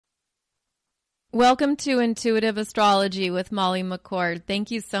Welcome to Intuitive Astrology with Molly McCord. Thank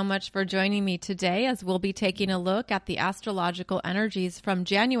you so much for joining me today as we'll be taking a look at the astrological energies from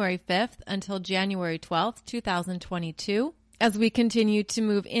January 5th until January 12th, 2022. As we continue to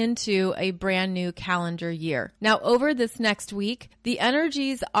move into a brand new calendar year. Now, over this next week, the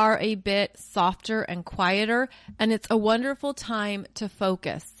energies are a bit softer and quieter, and it's a wonderful time to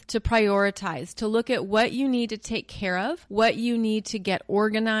focus, to prioritize, to look at what you need to take care of, what you need to get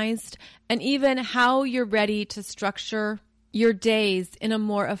organized, and even how you're ready to structure your days in a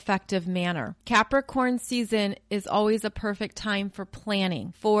more effective manner. Capricorn season is always a perfect time for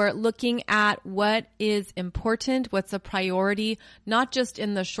planning, for looking at what is important, what's a priority, not just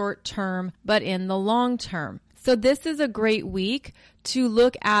in the short term, but in the long term. So this is a great week to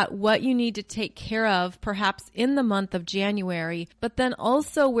look at what you need to take care of, perhaps in the month of January, but then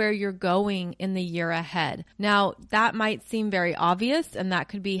also where you're going in the year ahead. Now, that might seem very obvious, and that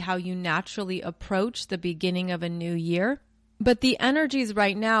could be how you naturally approach the beginning of a new year. But the energies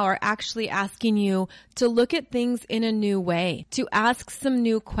right now are actually asking you to look at things in a new way, to ask some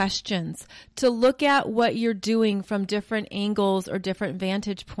new questions, to look at what you're doing from different angles or different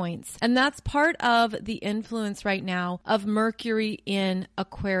vantage points. And that's part of the influence right now of Mercury in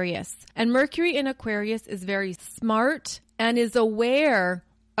Aquarius. And Mercury in Aquarius is very smart and is aware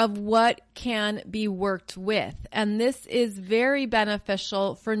of what can be worked with. And this is very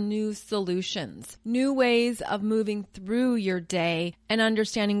beneficial for new solutions, new ways of moving through your day and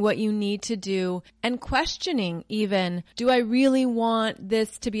understanding what you need to do and questioning even, do I really want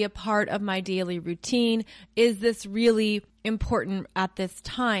this to be a part of my daily routine? Is this really important at this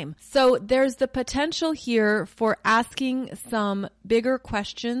time? So there's the potential here for asking some bigger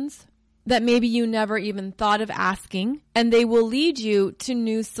questions that maybe you never even thought of asking, and they will lead you to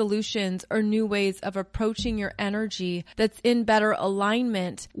new solutions or new ways of approaching your energy that's in better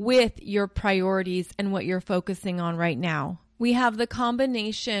alignment with your priorities and what you're focusing on right now. We have the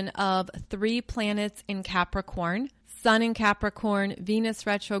combination of 3 planets in Capricorn, Sun in Capricorn, Venus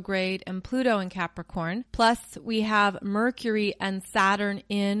retrograde, and Pluto in Capricorn. Plus, we have Mercury and Saturn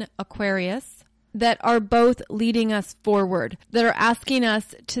in Aquarius, that are both leading us forward, that are asking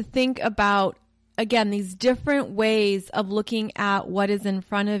us to think about, again, these different ways of looking at what is in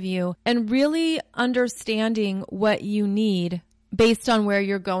front of you and really understanding what you need based on where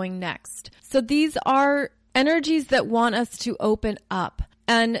you're going next. So these are energies that want us to open up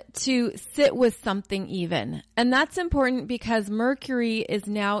and to sit with something even. And that's important because Mercury is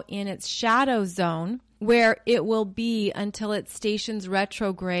now in its shadow zone, where it will be until it stations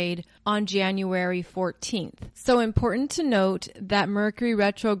retrograde on January 14th. So important to note that Mercury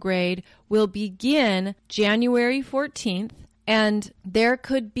retrograde will begin January 14th, and there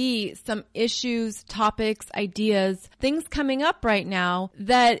could be some issues, topics, ideas, things coming up right now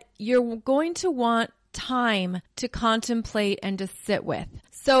that you're going to want time to contemplate and to sit with.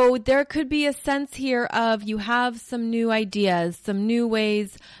 So there could be a sense here of you have some new ideas, some new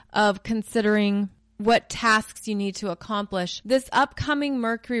ways of considering what tasks you need to accomplish. This upcoming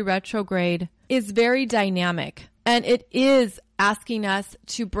Mercury retrograde is very dynamic, and it is asking us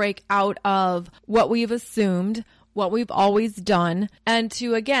to break out of what we've assumed, what we've always done, and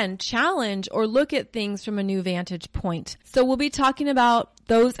to, again, challenge or look at things from a new vantage point. So we'll be talking about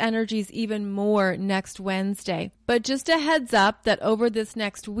those energies even more next Wednesday. But just a heads up that over this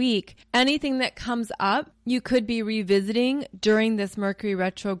next week, anything that comes up, you could be revisiting during this Mercury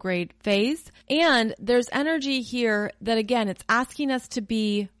retrograde phase. And there's energy here that, again, it's asking us to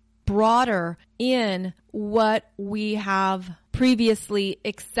be broader in what we have previously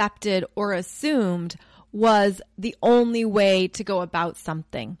accepted or assumed was the only way to go about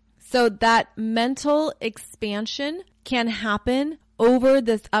something. So that mental expansion can happen over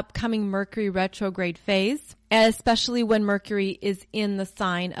this upcoming Mercury retrograde phase, especially when Mercury is in the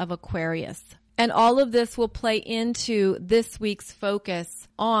sign of Aquarius. And all of this will play into this week's focus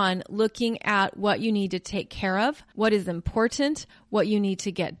on looking at what you need to take care of, what is important, what you need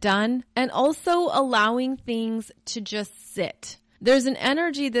to get done, and also allowing things to just sit. There's an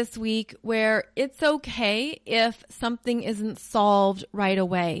energy this week where it's okay if something isn't solved right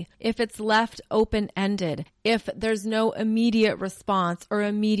away, if it's left open-ended, if there's no immediate response or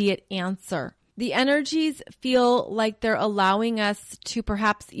immediate answer. The energies feel like they're allowing us to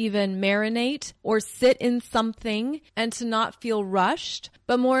perhaps even marinate or sit in something and to not feel rushed,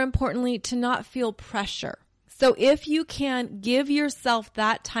 but more importantly, to not feel pressure. So if you can give yourself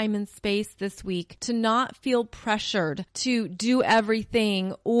that time and space this week to not feel pressured to do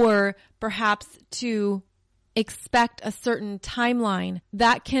everything or perhaps to expect a certain timeline,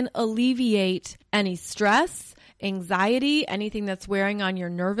 that can alleviate any stress. anxiety, anything that's wearing on your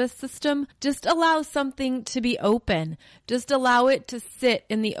nervous system, just allow something to be open. Just allow it to sit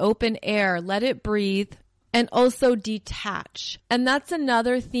in the open air. Let it breathe. And also detach. And that's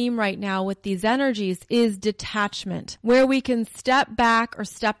another theme right now with these energies is detachment, where we can step back or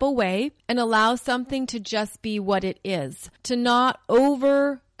step away and allow something to just be what it is, to not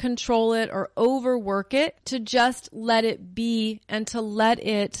over control it or overwork it, to just let it be and to let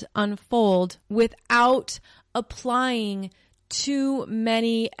it unfold without applying too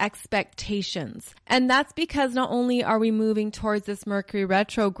many expectations. And that's because not only are we moving towards this Mercury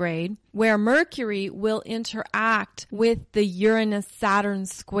retrograde, where Mercury will interact with the Uranus-Saturn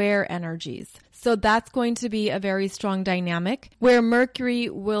square energies. So that's going to be a very strong dynamic where Mercury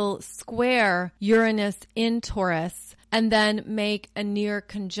will square Uranus in Taurus and then make a near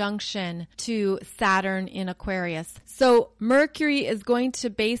conjunction to Saturn in Aquarius. So Mercury is going to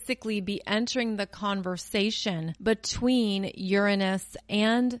basically be entering the conversation between Uranus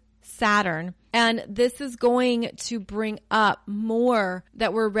and Saturn. And this is going to bring up more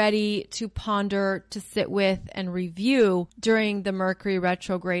that we're ready to ponder, to sit with, and review during the Mercury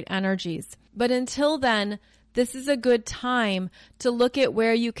retrograde energies. But until then, this is a good time to look at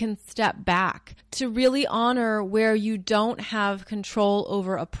where you can step back, to really honor where you don't have control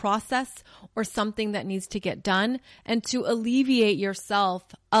over a process or something that needs to get done, and to alleviate yourself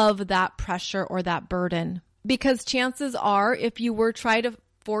of that pressure or that burden. Because chances are, if you were trying to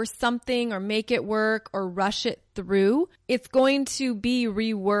force something or make it work or rush it through, it's going to be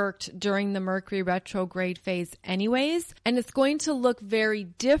reworked during the Mercury retrograde phase anyways, and it's going to look very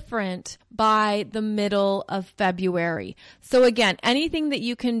different by the middle of February. So again, anything that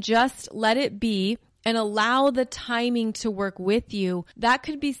you can just let it be and allow the timing to work with you, that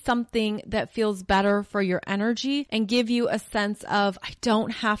could be something that feels better for your energy and give you a sense of, I don't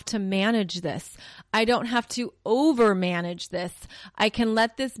have to manage this. I don't have to over-manage this. I can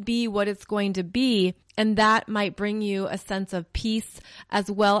let this be what it's going to be, and that might bring you a sense of peace as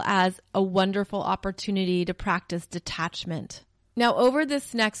well as a wonderful opportunity to practice detachment. Now, over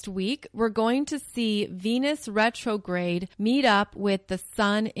this next week, we're going to see Venus retrograde meet up with the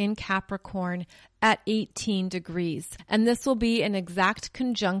Sun in Capricorn at 18 degrees. And this will be an exact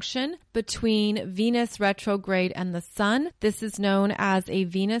conjunction between Venus retrograde and the Sun. This is known as a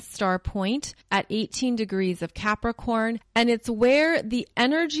Venus star point at 18 degrees of Capricorn. And it's where the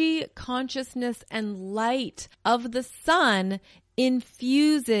energy, consciousness, and light of the Sun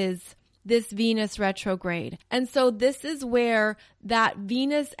infuses this Venus retrograde. And so this is where that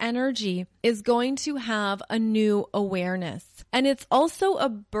Venus energy is going to have a new awareness. And it's also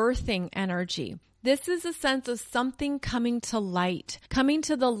a birthing energy. This is a sense of something coming to light, coming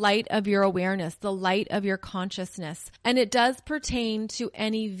to the light of your awareness, the light of your consciousness. And it does pertain to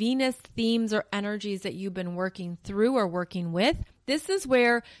any Venus themes or energies that you've been working through or working with. This is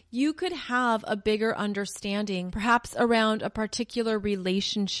where you could have a bigger understanding, perhaps around a particular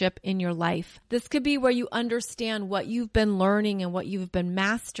relationship in your life. This could be where you understand what you've been learning and what you've been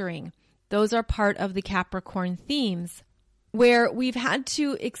mastering. Those are part of the Capricorn themes, where we've had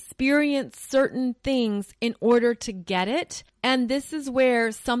to experience certain things in order to get it. And this is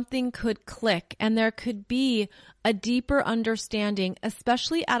where something could click and there could be a deeper understanding,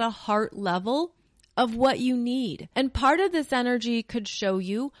 especially at a heart level, of what you need. And part of this energy could show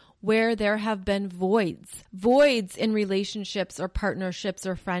you where there have been voids in relationships or partnerships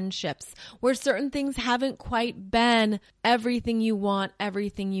or friendships, where certain things haven't quite been everything you want,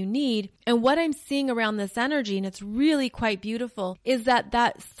 everything you need. And what I'm seeing around this energy, and it's really quite beautiful, is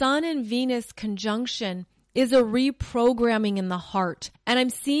that Sun and Venus conjunction is a reprogramming in the heart. And I'm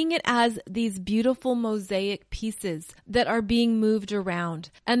seeing it as these beautiful mosaic pieces that are being moved around.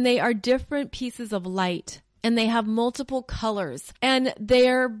 And they are different pieces of light. And they have multiple colors. And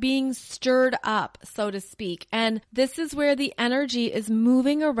they're being stirred up, so to speak. And this is where the energy is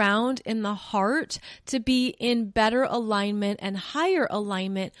moving around in the heart to be in better alignment and higher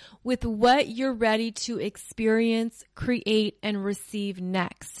alignment with what you're ready to experience, create, and receive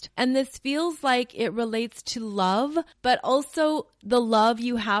next. And this feels like it relates to love, but also the love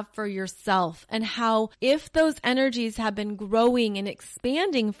you have for yourself, and how if those energies have been growing and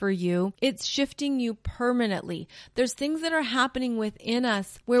expanding for you, it's shifting you permanently. There's things that are happening within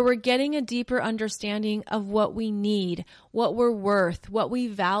us where we're getting a deeper understanding of what we need, what we're worth, what we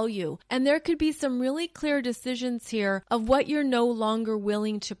value. And there could be some really clear decisions here of what you're no longer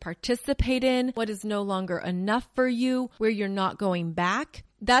willing to participate in, what is no longer enough for you, where you're not going back.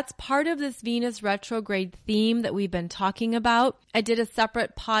 That's part of this Venus retrograde theme that we've been talking about. I did a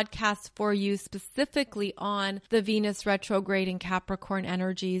separate podcast for you specifically on the Venus retrograde and Capricorn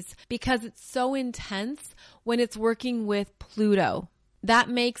energies because it's so intense when it's working with Pluto. That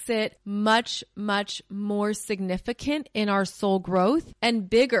makes it much, much more significant in our soul growth and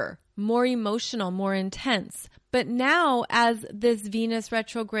bigger, more emotional, more intense. But now as this Venus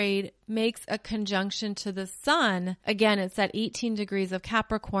retrograde makes a conjunction to the sun, again, it's at 18 degrees of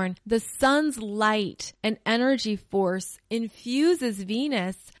Capricorn, the sun's light and energy force infuses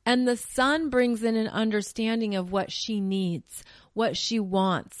Venus, and the sun brings in an understanding of what she needs, what she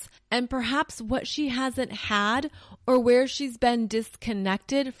wants, and perhaps what she hasn't had or where she's been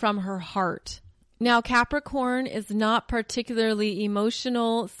disconnected from her heart. Now, Capricorn is not particularly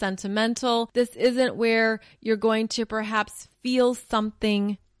emotional, sentimental. This isn't where you're going to perhaps feel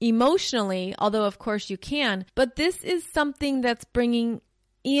something emotionally, although of course you can, but this is something that's bringing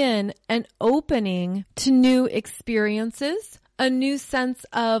in an opening to new experiences, a new sense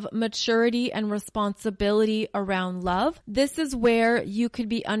of maturity and responsibility around love. This is where you could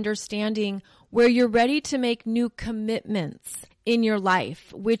be understanding where you're ready to make new commitments in your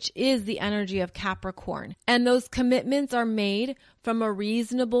life, which is the energy of Capricorn. And those commitments are made from a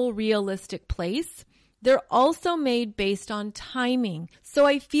reasonable, realistic place. They're also made based on timing. So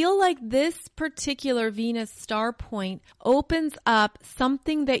I feel like this particular Venus star point opens up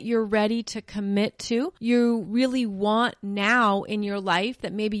something that you're ready to commit to. You really want now in your life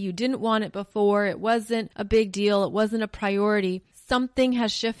that maybe you didn't want it before. It wasn't a big deal. It wasn't a priority. Something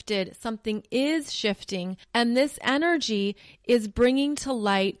has shifted. Something is shifting. And this energy is bringing to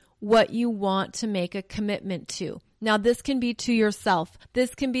light what you want to make a commitment to. Now, this can be to yourself.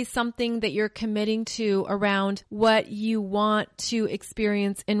 This can be something that you're committing to around what you want to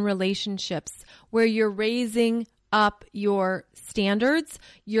experience in relationships, where you're raising up your standards,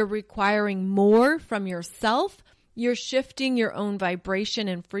 you're requiring more from yourself, you're shifting your own vibration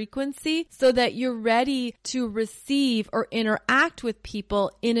and frequency so that you're ready to receive or interact with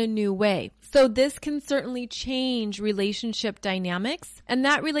people in a new way. So this can certainly change relationship dynamics, and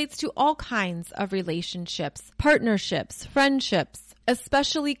that relates to all kinds of relationships, partnerships, friendships,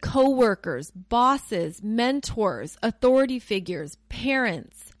 especially coworkers, bosses, mentors, authority figures,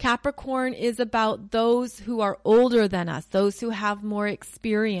 parents. Capricorn is about those who are older than us, those who have more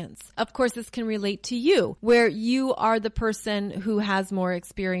experience. Of course, this can relate to you, where you are the person who has more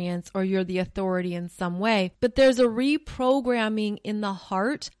experience or you're the authority in some way. But there's a reprogramming in the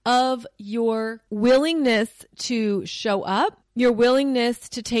heart of your willingness to show up, your willingness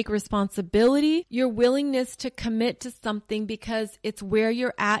to take responsibility, your willingness to commit to something because it's where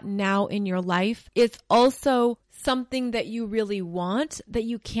you're at now in your life. It's also something that you really want that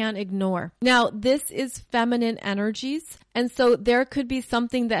you can't ignore. Now, this is feminine energies, and so there could be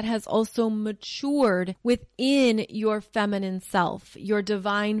something that has also matured within your feminine self, your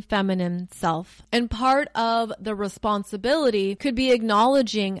divine feminine self. And part of the responsibility could be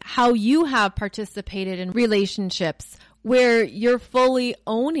acknowledging how you have participated in relationships where you're fully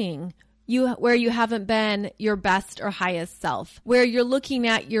owning where you haven't been your best or highest self, where you're looking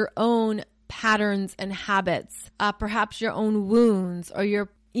at your own patterns and habits, perhaps your own wounds or your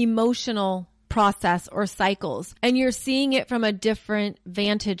emotional process or cycles, and you're seeing it from a different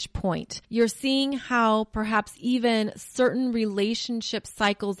vantage point. You're seeing how perhaps even certain relationship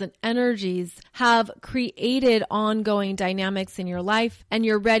cycles and energies have created ongoing dynamics in your life, and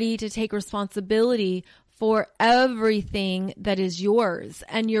you're ready to take responsibility for everything that is yours,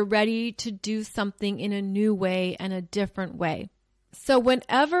 and you're ready to do something in a new way and a different way. So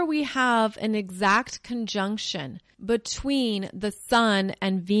whenever we have an exact conjunction between the sun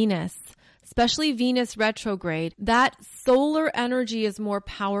and Venus, especially Venus retrograde, that solar energy is more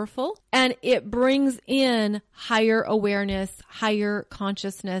powerful and it brings in higher awareness, higher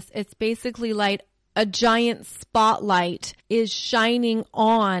consciousness. It's basically like a giant spotlight is shining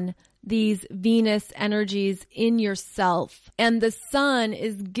on these Venus energies in yourself. And the sun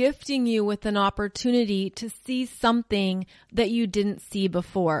is gifting you with an opportunity to see something that you didn't see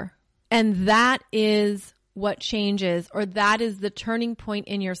before. And that is what changes, or that is the turning point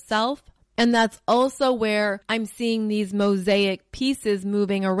in yourself. And that's also where I'm seeing these mosaic pieces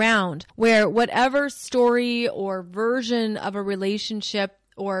moving around, where whatever story or version of a relationship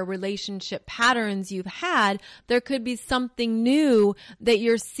or relationship patterns you've had, there could be something new that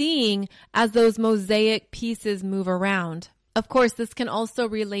you're seeing as those mosaic pieces move around. Of course, this can also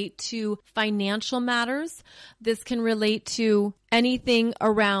relate to financial matters. This can relate to anything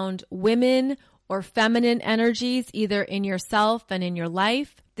around women or feminine energies, either in yourself and in your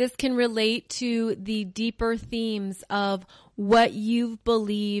life. This can relate to the deeper themes of what you've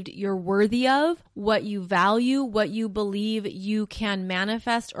believed you're worthy of, what you value, what you believe you can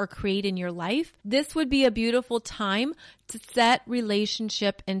manifest or create in your life, this would be a beautiful time to set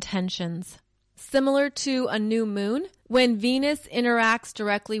relationship intentions. Similar to a new moon, when Venus interacts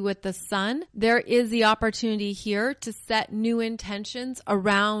directly with the sun, there is the opportunity here to set new intentions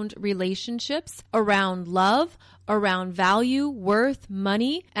around relationships, around love, around value, worth,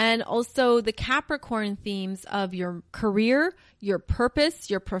 money, and also the Capricorn themes of your career, your purpose,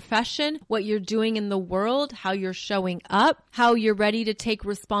 your profession, what you're doing in the world, how you're showing up, how you're ready to take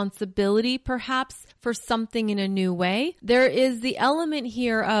responsibility perhaps for something in a new way. There is the element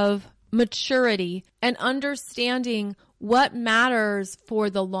here of maturity and understanding what matters for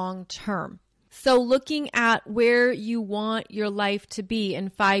the long term. So looking at where you want your life to be in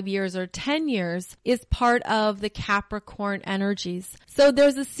 5 years or 10 years is part of the Capricorn energies. So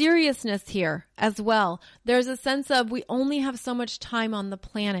there's a seriousness here as well. There's a sense of we only have so much time on the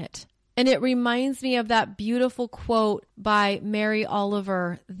planet. And it reminds me of that beautiful quote by Mary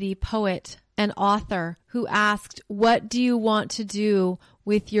Oliver, the poet and author, who asked, "What do you want to do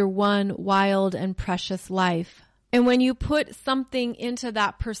with your one wild and precious life?" And when you put something into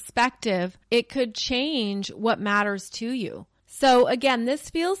that perspective, it could change what matters to you. So again, this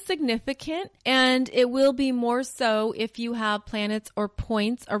feels significant, and it will be more so if you have planets or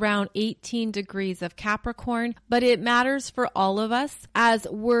points around 18 degrees of Capricorn, but it matters for all of us as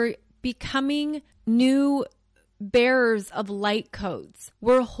we're becoming new bearers of light codes.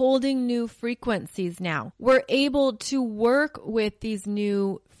 We're holding new frequencies now. We're able to work with these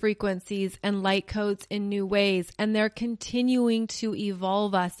new frequencies and light codes in new ways, and they're continuing to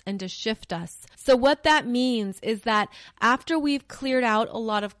evolve us and to shift us. So what that means is that after we've cleared out a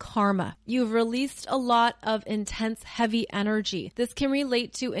lot of karma, you've released a lot of intense, heavy energy. This can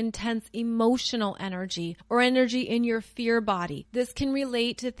relate to intense emotional energy or energy in your fear body. This can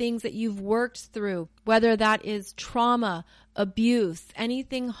relate to things that you've worked through, whether that is trauma, abuse,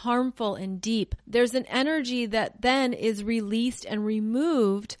 anything harmful and deep. There's an energy that then is released and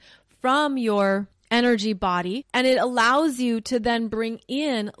removed from your energy body, and it allows you to then bring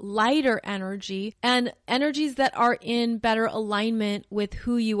in lighter energy and energies that are in better alignment with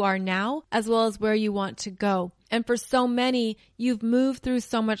who you are now, as well as where you want to go. And for so many, you've moved through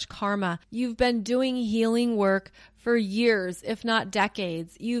so much karma. You've been doing healing work for years, if not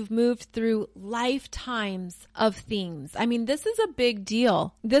decades. You've moved through lifetimes of things. I mean, this is a big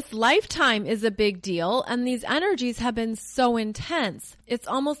deal. This lifetime is a big deal, and these energies have been so intense. It's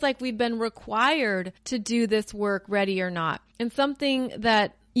almost like we've been required to do this work, ready or not. And something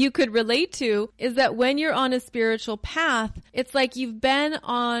that you could relate to is that when you're on a spiritual path, it's like you've been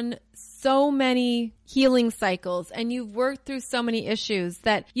on so many healing cycles and you've worked through so many issues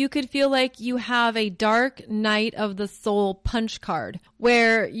that you could feel like you have a dark night of the soul punch card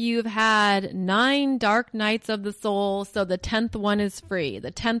where you've had 9 dark nights of the soul. So the 10th one is free.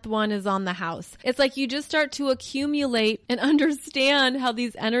 The 10th one is on the house. It's like you just start to accumulate and understand how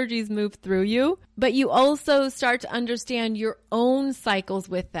these energies move through you, but you also start to understand your own cycles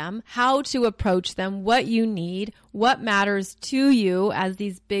with them, how to approach them, what you need, what matters to you as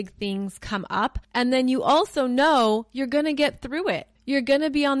these big things come up. And then you also know you're going to get through it. You're going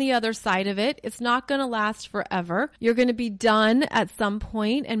to be on the other side of it. It's not going to last forever. You're going to be done at some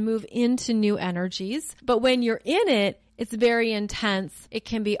point and move into new energies. But when you're in it, it's very intense. It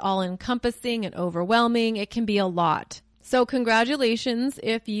can be all encompassing and overwhelming. It can be a lot. So congratulations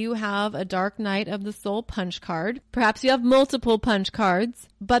if you have a dark night of the soul punch card. Perhaps you have multiple punch cards,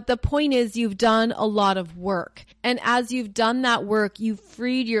 but the point is you've done a lot of work. And as you've done that work, you've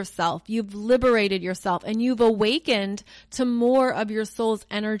freed yourself, you've liberated yourself, and you've awakened to more of your soul's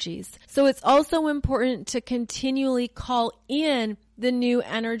energies. So it's also important to continually call in the new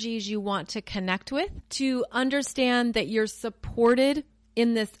energies you want to connect with, to understand that you're supported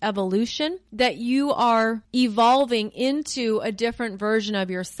in this evolution, that you are evolving into a different version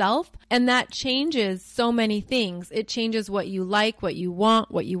of yourself, and that changes so many things. It changes what you like, what you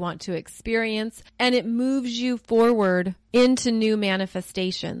want to experience, and it moves you forward into new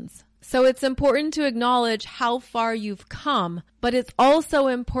manifestations. So it's important to acknowledge how far you've come, but it's also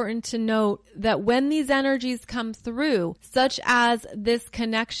important to note that when these energies come through, such as this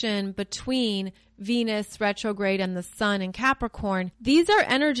connection between Venus retrograde and the sun in Capricorn, these are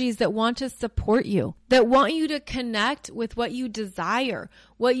energies that want to support you, that want you to connect with what you desire,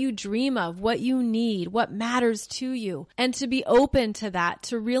 what you dream of, what you need, what matters to you, and to be open to that,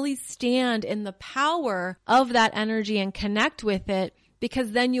 to really stand in the power of that energy and connect with it,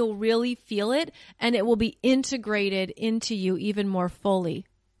 because then you'll really feel it and it will be integrated into you even more fully.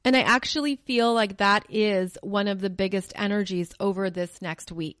 And I actually feel like that is one of the biggest energies over this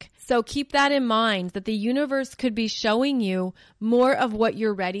next week. So keep that in mind, that the universe could be showing you more of what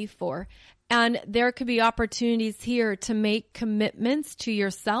you're ready for. And there could be opportunities here to make commitments to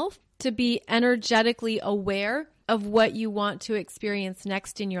yourself, to be energetically aware of what you want to experience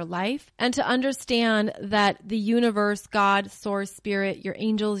next in your life, and to understand that the universe, God, source, spirit, your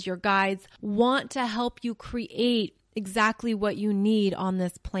angels, your guides want to help you create exactly what you need on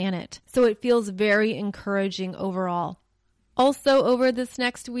this planet. So it feels very encouraging overall. Also, over this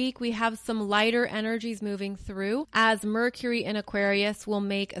next week, we have some lighter energies moving through, as Mercury in Aquarius will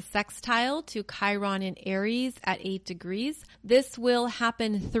make a sextile to Chiron in Aries at 8 degrees. This will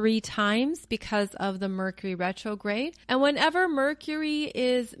happen 3 times because of the Mercury retrograde. And whenever Mercury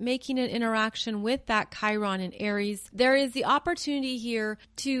is making an interaction with that Chiron in Aries, there is the opportunity here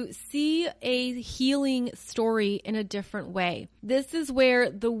to see a healing story in a different way. This is where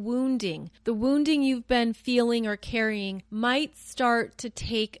the wounding you've been feeling or carrying might start to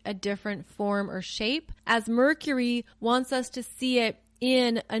take a different form or shape, as Mercury wants us to see it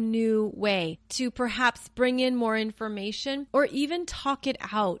in a new way, to perhaps bring in more information or even talk it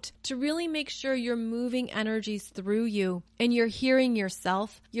out, to really make sure you're moving energies through you and you're hearing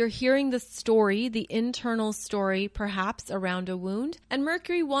yourself, you're hearing the story, the internal story perhaps around a wound. And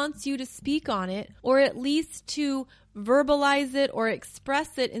Mercury wants you to speak on it, or at least to verbalize it or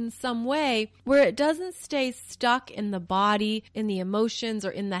express it in some way where it doesn't stay stuck in the body, in the emotions,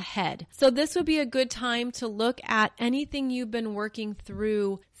 or in the head. So this would be a good time to look at anything you've been working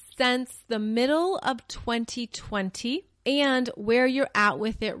through since the middle of 2020 and where you're at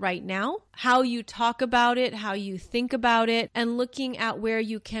with it right now, how you talk about it, how you think about it, and looking at where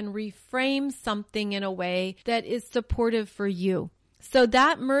you can reframe something in a way that is supportive for you. So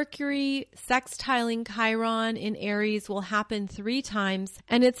that Mercury sextiling Chiron in Aries will happen 3 times,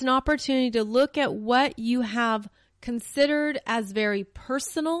 and it's an opportunity to look at what you have considered as very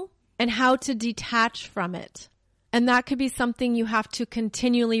personal and how to detach from it. And that could be something you have to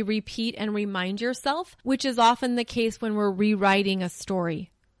continually repeat and remind yourself, which is often the case when we're rewriting a story.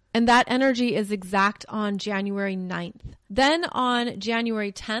 And that energy is exact on January 9th. Then on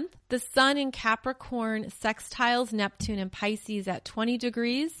January 10th, the Sun in Capricorn sextiles Neptune in Pisces at 20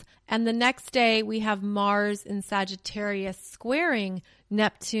 degrees. And the next day, we have Mars in Sagittarius squaring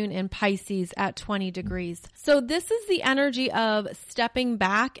Neptune in Pisces at 20 degrees. So this is the energy of stepping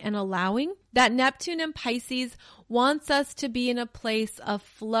back and allowing. That Neptune in Pisces wants us to be in a place of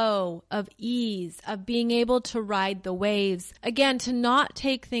flow, of ease, of being able to ride the waves. Again, to not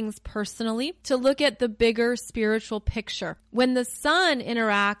take things personally, to look at the bigger spiritual picture. When the Sun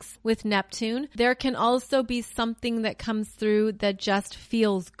interacts with Neptune, there can also be something that comes through that just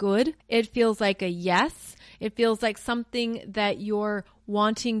feels good. It feels like a yes. It feels like something that you're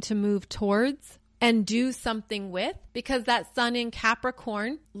wanting to move towards and do something with, because that Sun in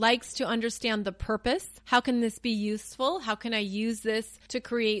Capricorn likes to understand the purpose. How can this be useful? How can I use this to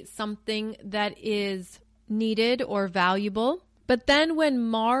create something that is needed or valuable? But then when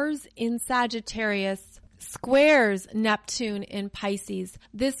Mars in Sagittarius squares Neptune in Pisces,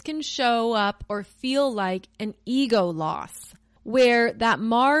 this can show up or feel like an ego loss, where that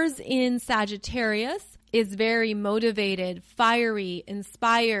Mars in Sagittarius is very motivated, fiery,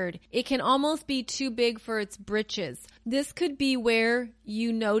 inspired. It can almost be too big for its britches. This could be where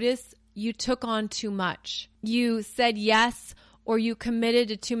you notice you took on too much. You said yes, or you committed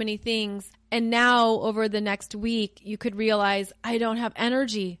to too many things. And now over the next week, you could realize, I don't have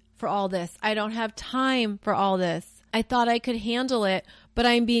energy for all this. I don't have time for all this. I thought I could handle it, but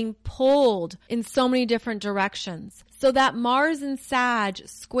I'm being pulled in so many different directions. So that Mars and Sag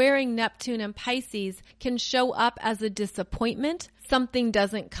squaring Neptune and Pisces can show up as a disappointment. Something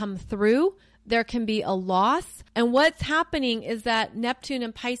doesn't come through. There can be a loss. And what's happening is that Neptune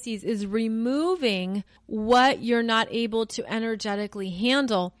and Pisces is removing what you're not able to energetically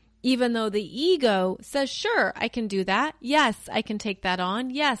handle, even though the ego says, sure, I can do that. Yes, I can take that on.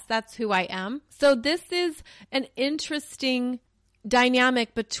 Yes, that's who I am. So this is an interesting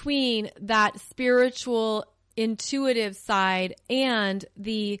dynamic between that spiritual intuitive side and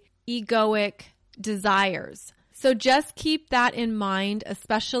the egoic desires. So just keep that in mind,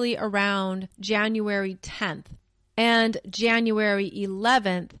 especially around January 10th and January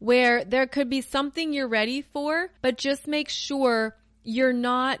 11th, where there could be something you're ready for, but just make sure you're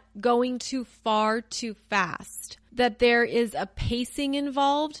not going too far too fast. that there is a pacing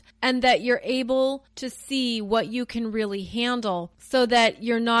involved and that you're able to see what you can really handle so that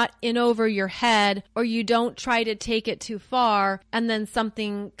you're not in over your head or you don't try to take it too far and then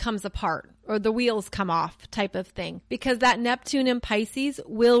something comes apart or the wheels come off type of thing. Because that Neptune in Pisces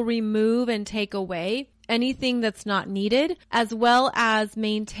will remove and take away anything that's not needed, as well as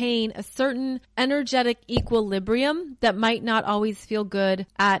maintain a certain energetic equilibrium that might not always feel good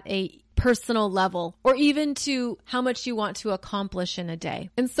at a personal level, or even to how much you want to accomplish in a day.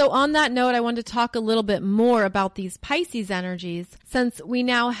 And so on that note, I want to talk a little bit more about these Pisces energies, since we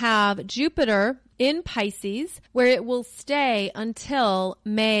now have Jupiter in Pisces, where it will stay until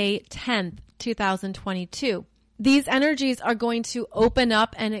May 10th, 2022. These energies are going to open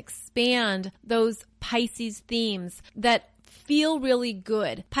up and expand those Pisces themes that feel really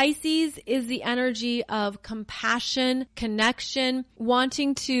good. Pisces is the energy of compassion, connection,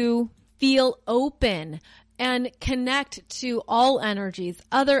 wanting to feel open and connect to all energies,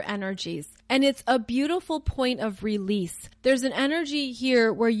 other energies. And it's a beautiful point of release. There's an energy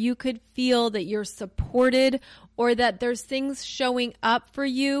here where you could feel that you're supported or that there's things showing up for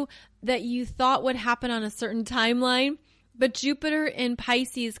you that you thought would happen on a certain timeline. But Jupiter in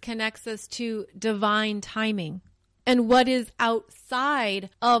Pisces connects us to divine timing and what is outside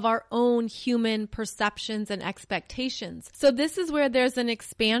of our own human perceptions and expectations. So this is where there's an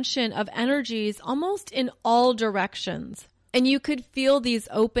expansion of energies almost in all directions. And you could feel these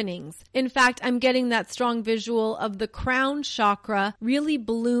openings. In fact, I'm getting that strong visual of the crown chakra really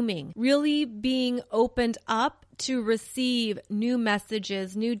blooming, really being opened up to receive new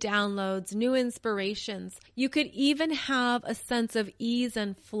messages, new downloads, new inspirations. You could even have a sense of ease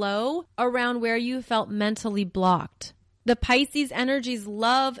and flow around where you felt mentally blocked. The Pisces energies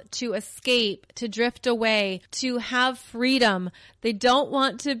love to escape, to drift away, to have freedom. They don't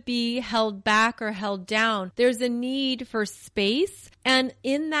want to be held back or held down. There's a need for space, and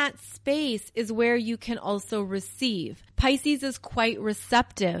in that space is where you can also receive. Pisces is quite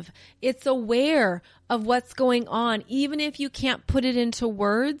receptive. It's aware of what's going on, even if you can't put it into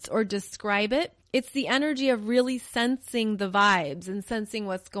words or describe it. It's the energy of really sensing the vibes and sensing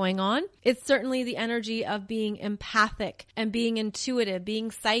what's going on. It's certainly the energy of being empathic and being intuitive,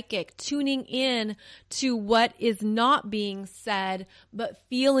 being psychic, tuning in to what is not being said, but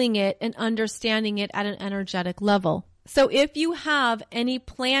feeling it and understanding it at an energetic level. So if you have any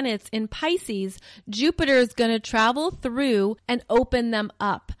planets in Pisces, Jupiter is going to travel through and open them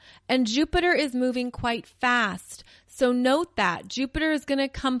up. And Jupiter is moving quite fast. So note that Jupiter is going to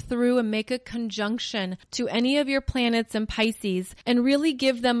come through and make a conjunction to any of your planets in Pisces and really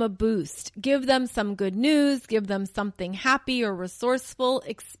give them a boost. Give them some good news, give them something happy or resourceful,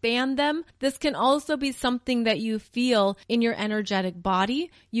 expand them. This can also be something that you feel in your energetic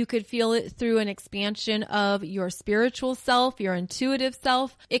body. You could feel it through an expansion of your spiritual self, your intuitive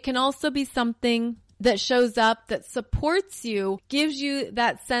self. It can also be something that shows up, that supports you, gives you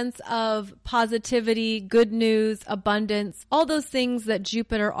that sense of positivity, good news, abundance, all those things that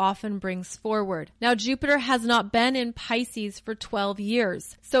Jupiter often brings forward. Now, Jupiter has not been in Pisces for 12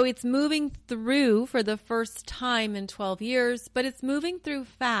 years. So it's moving through for the first time in 12 years, but it's moving through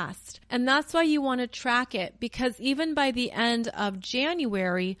fast. And that's why you want to track it, because even by the end of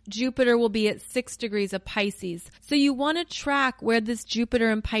January, Jupiter will be at 6 degrees of Pisces. So you want to track where this Jupiter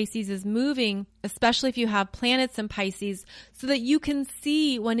in Pisces is moving, especially if you have planets in Pisces, so that you can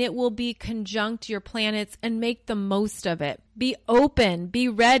see when it will be conjunct your planets and make the most of it. Be open, be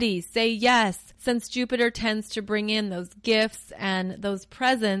ready, say yes, since Jupiter tends to bring in those gifts and those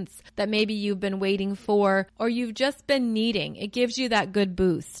presents that maybe you've been waiting for or you've just been needing. It gives you that good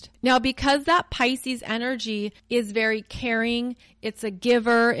boost. Now, because that Pisces energy is very caring, it's a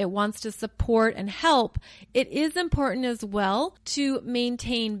giver, it wants to support and help, it is important as well to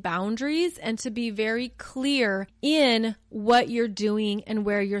maintain boundaries and to be very clear in what you're doing and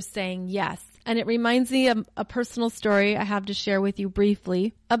where you're saying yes. And it reminds me of a personal story I have to share with you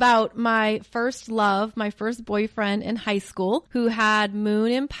briefly about my first love, my first boyfriend in high school who had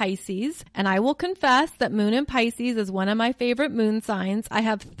moon in Pisces. And I will confess that moon in Pisces is one of my favorite moon signs. I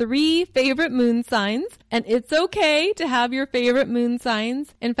have 3 favorite moon signs, and it's okay to have your favorite moon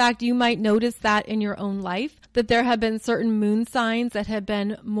signs. In fact, you might notice that in your own life, that there have been certain moon signs that have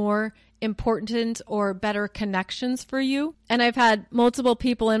been more important or better connections for you. And I've had multiple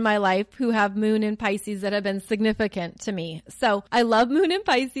people in my life who have moon in Pisces that have been significant to me. So I love moon in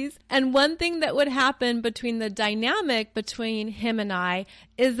Pisces. And one thing that would happen between the dynamic between him and I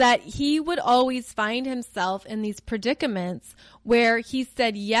is that he would always find himself in these predicaments where he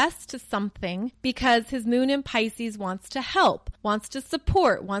said yes to something because his moon in Pisces wants to help, wants to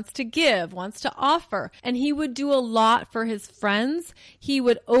support, wants to give, wants to offer. And he would do a lot for his friends. He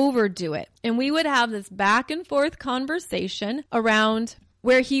would overdo it. And we would have this back and forth conversation around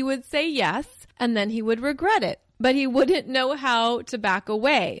where he would say yes, and then he would regret it. But he wouldn't know how to back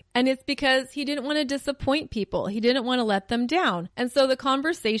away. And it's because he didn't want to disappoint people. He didn't want to let them down. And so the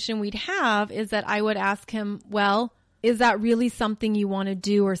conversation we'd have is that I would ask him, well, is that really something you want to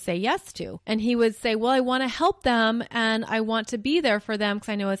do or say yes to? And he would say, well, I want to help them and I want to be there for them because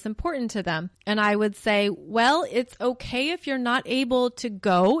I know it's important to them. And I would say, well, it's okay if you're not able to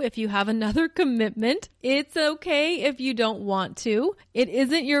go, if you have another commitment. It's okay if you don't want to. It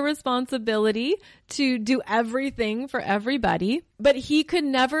isn't your responsibility to do everything for everybody. But he could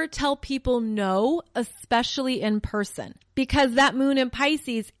never tell people no, especially in person. Because that moon in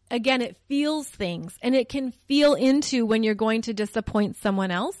Pisces, again, it feels things and it can feel into when you're going to disappoint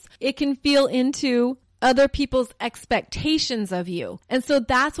someone else. It can feel into other people's expectations of you. And so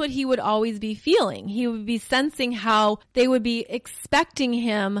that's what he would always be feeling. He would be sensing how they would be expecting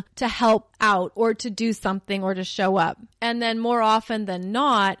him to help out or to do something or to show up. And then more often than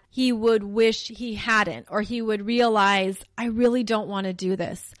not, he would wish he hadn't, or he would realize, I really don't want to do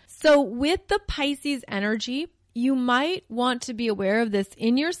this. So with the Pisces energy, you might want to be aware of this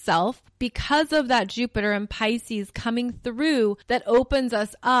in yourself because of that Jupiter and Pisces coming through that opens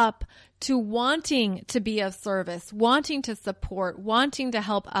us up to wanting to be of service, wanting to support, wanting to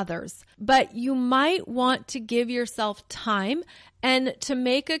help others. But you might want to give yourself time and to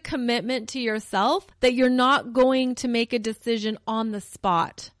make a commitment to yourself that you're not going to make a decision on the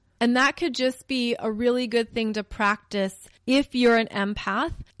spot. And that could just be a really good thing to practice if you're an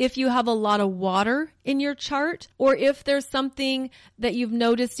empath, if you have a lot of water in your chart, or if there's something that you've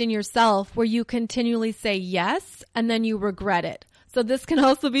noticed in yourself where you continually say yes and then you regret it. So this can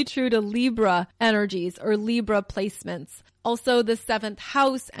also be true to Libra energies or Libra placements. Also the 7th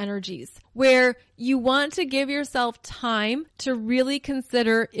house energies, where you want to give yourself time to really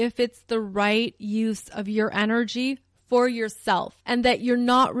consider if it's the right use of your energy for yourself, and that you're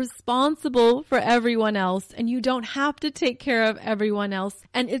not responsible for everyone else and you don't have to take care of everyone else.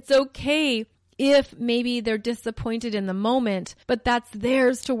 And it's okay if maybe they're disappointed in the moment, but that's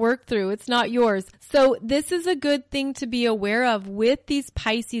theirs to work through. It's not yours. So this is a good thing to be aware of with these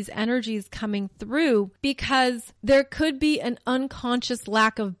Pisces energies coming through, because there could be an unconscious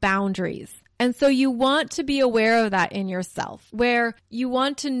lack of boundaries. And so you want to be aware of that in yourself, where you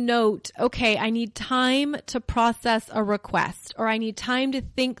want to note, okay, I need time to process a request, or I need time to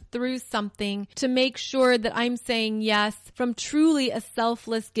think through something to make sure that I'm saying yes from truly a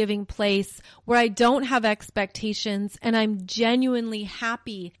selfless giving place where I don't have expectations and I'm genuinely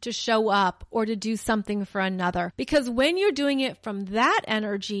happy to show up or to do something for another. Because when you're doing it from that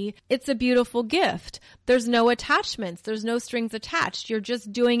energy, it's a beautiful gift. There's no attachments. There's no strings attached. You're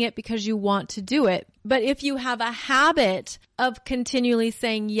just doing it because you want to do it. But if you have a habit of continually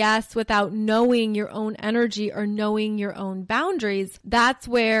saying yes without knowing your own energy or knowing your own boundaries, that's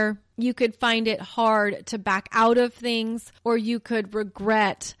where you could find it hard to back out of things, or you could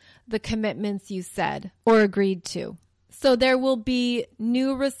regret the commitments you said or agreed to. So there will be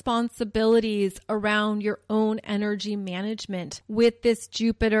new responsibilities around your own energy management with this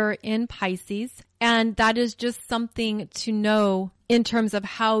Jupiter in Pisces. And that is just something to know in terms of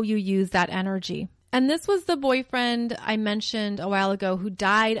how you use that energy. And this was the boyfriend I mentioned a while ago who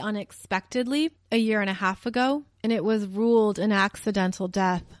died unexpectedly a year and a half ago. And it was ruled an accidental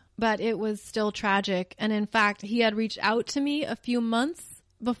death, but it was still tragic. And in fact, he had reached out to me a few months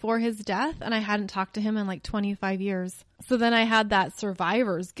before his death, and I hadn't talked to him in like 25 years. So then I had that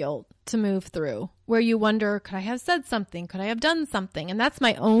survivor's guilt to move through, where you wonder, could I have said something? Could I have done something? And that's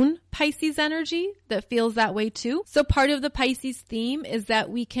my own Pisces energy that feels that way too. So part of the Pisces theme is that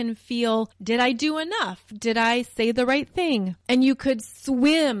we can feel, did I do enough? Did I say the right thing? And you could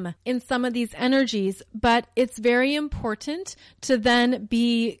swim in some of these energies, but it's very important to then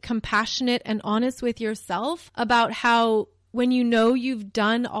be compassionate and honest with yourself about how when you know you've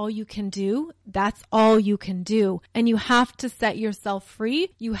done all you can do, that's all you can do. And you have to set yourself free.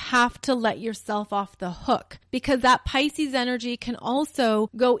 You have to let yourself off the hook, because that Pisces energy can also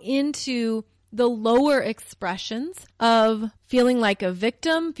go into the lower expressions of feeling like a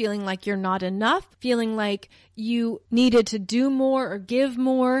victim, feeling like you're not enough, feeling like you needed to do more or give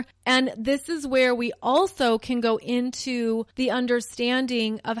more. And this is where we also can go into the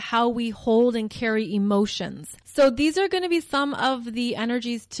understanding of how we hold and carry emotions. So these are going to be some of the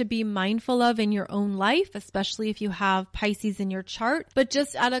energies to be mindful of in your own life, especially if you have Pisces in your chart. But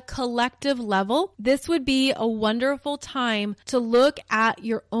just at a collective level, this would be a wonderful time to look at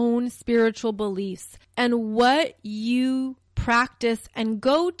your own spiritual beliefs and what you practice and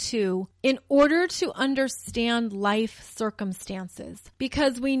go to in order to understand life circumstances.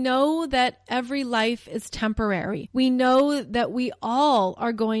 Because we know that every life is temporary. We know that we all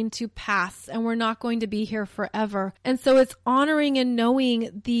are going to pass and we're not going to be here forever. And so it's honoring and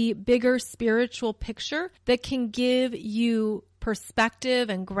knowing the bigger spiritual picture that can give you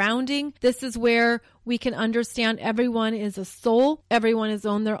perspective and grounding. This is where we can understand everyone is a soul. Everyone is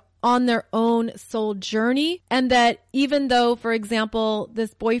on their own soul journey. And that even though, for example,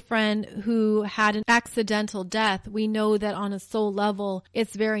 this boyfriend who had an accidental death, we know that on a soul level,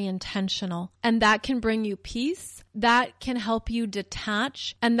 it's very intentional. And that can bring you peace. That can help you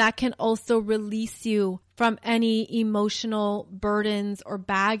detach. And that can also release you from any emotional burdens or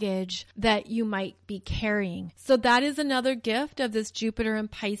baggage that you might be carrying. So that is another gift of this Jupiter in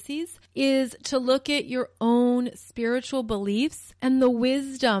Pisces, is to look at your own spiritual beliefs and the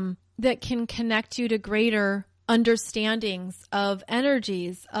wisdom that can connect you to greater understandings of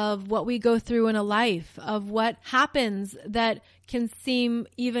energies, of what we go through in a life, of what happens that can seem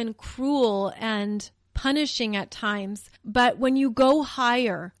even cruel and punishing at times. But when you go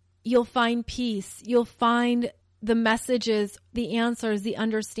higher, you'll find peace. You'll find the messages, the answers, the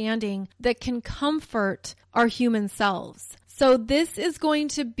understanding that can comfort our human selves. So this is going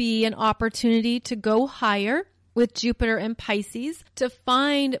to be an opportunity to go higher with Jupiter and Pisces, to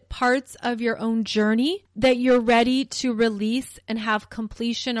find parts of your own journey that you're ready to release and have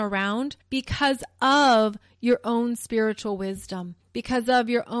completion around because of your own spiritual wisdom, because of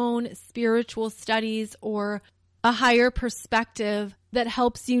your own spiritual studies or a higher perspective that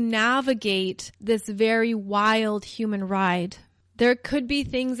helps you navigate this very wild human ride. There could be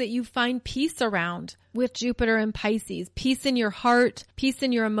things that you find peace around with Jupiter and Pisces, peace in your heart, peace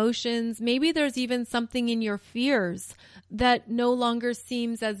in your emotions. Maybe there's even something in your fears that no longer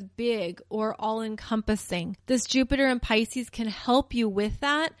seems as big or all-encompassing. This Jupiter and Pisces can help you with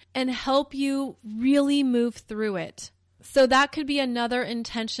that and help you really move through it. So that could be another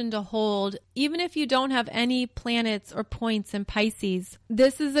intention to hold, even if you don't have any planets or points in Pisces.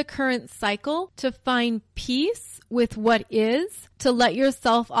 This is a current cycle to find peace with what is, to let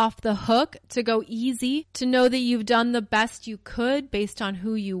yourself off the hook, to go easy, to know that you've done the best you could based on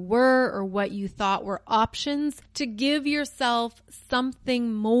who you were or what you thought were options, to give yourself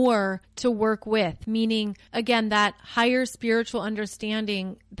something more to work with, meaning, again, that higher spiritual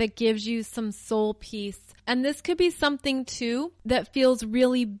understanding that gives you some soul peace. And this could be something too that feels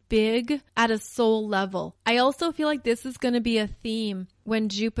really big at a soul level. I also feel like this is going to be a theme when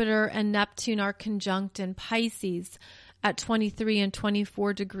Jupiter and Neptune are conjunct in Pisces at 23 and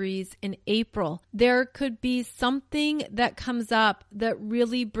 24 degrees in April. There could be something that comes up that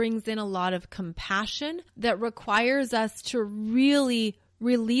really brings in a lot of compassion, that requires us to really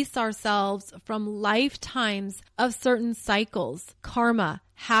release ourselves from lifetimes of certain cycles, karma,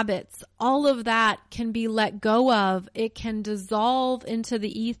 habits. All of that can be let go of. It can dissolve into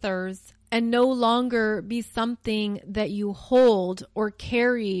the ethers and no longer be something that you hold or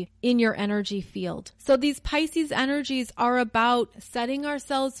carry in your energy field. So these Pisces energies are about setting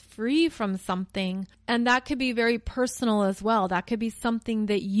ourselves free from something. And that could be very personal as well. That could be something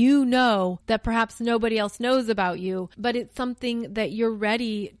that you know that perhaps nobody else knows about you, but it's something that you're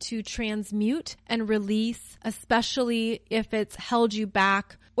ready to transmute and release, especially if it's held you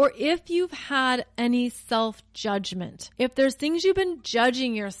back or if you've had any self-judgment. If there's things you've been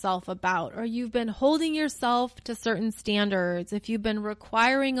judging yourself about, or you've been holding yourself to certain standards, if you've been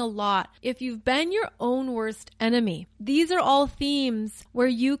requiring a lot, if you've been your own worst enemy, these are all themes where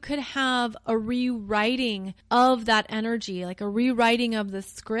you could have a rewriting of that energy, like a rewriting of the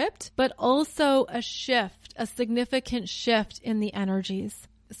script, but also a shift, a significant shift in the energies.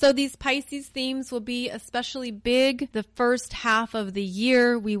 So these Pisces themes will be especially big the first half of the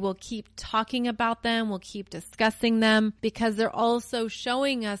year. We will keep talking about them. We'll keep discussing them because they're also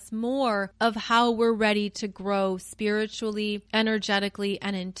showing us more of how we're ready to grow spiritually, energetically,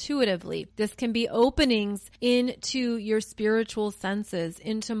 and intuitively. This can be openings into your spiritual senses,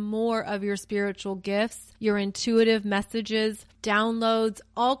 into more of your spiritual gifts, your intuitive messages, downloads,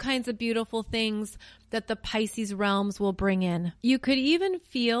 all kinds of beautiful things that the Pisces realms will bring in. You could even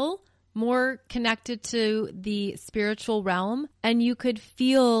feel more connected to the spiritual realm, and you could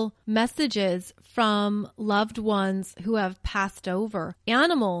feel messages from loved ones who have passed over,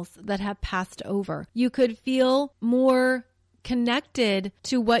 animals that have passed over. You could feel more connected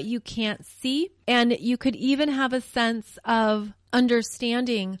to what you can't see, and you could even have a sense of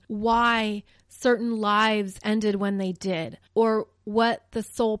understanding why certain lives ended when they did, or what the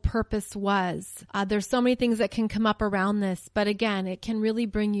soul purpose was. There's so many things that can come up around this, but again, it can really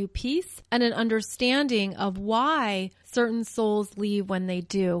bring you peace and an understanding of why certain souls leave when they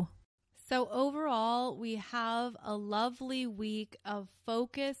do. So overall, we have a lovely week of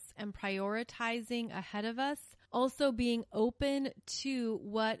focus and prioritizing ahead of us. Also being open to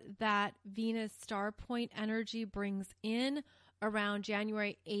what that Venus star point energy brings in around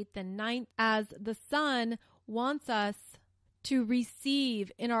January 8th and 9th, as the sun wants us to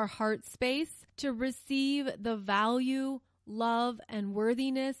receive in our heart space, to receive the value, love, and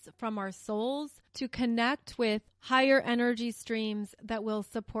worthiness from our souls, to connect with higher energy streams that will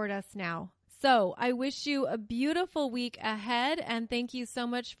support us now. So I wish you a beautiful week ahead, and thank you so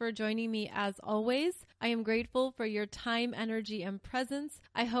much for joining me as always. I am grateful for your time, energy, and presence.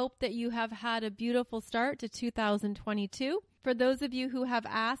 I hope that you have had a beautiful start to 2022. For those of you who have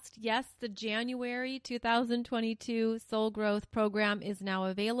asked, yes, the January 2022 Soul Growth Program is now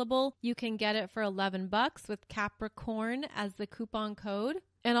available. You can get it for $11 with Capricorn as the coupon code,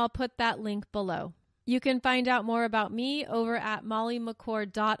 and I'll put that link below. You can find out more about me over at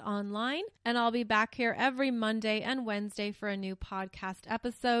mollymccord.online, and I'll be back here every Monday and Wednesday for a new podcast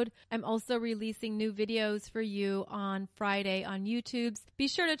episode. I'm also releasing new videos for you on Friday on YouTube. Be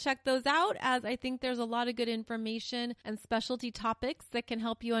sure to check those out, as I think there's a lot of good information and specialty topics that can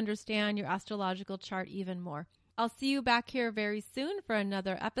help you understand your astrological chart even more. I'll see you back here very soon for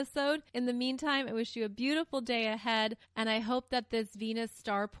another episode. In the meantime, I wish you a beautiful day ahead, and I hope that this Venus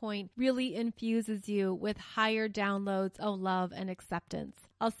star point really infuses you with higher downloads of love and acceptance.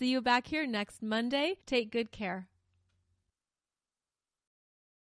 I'll see you back here next Monday. Take good care.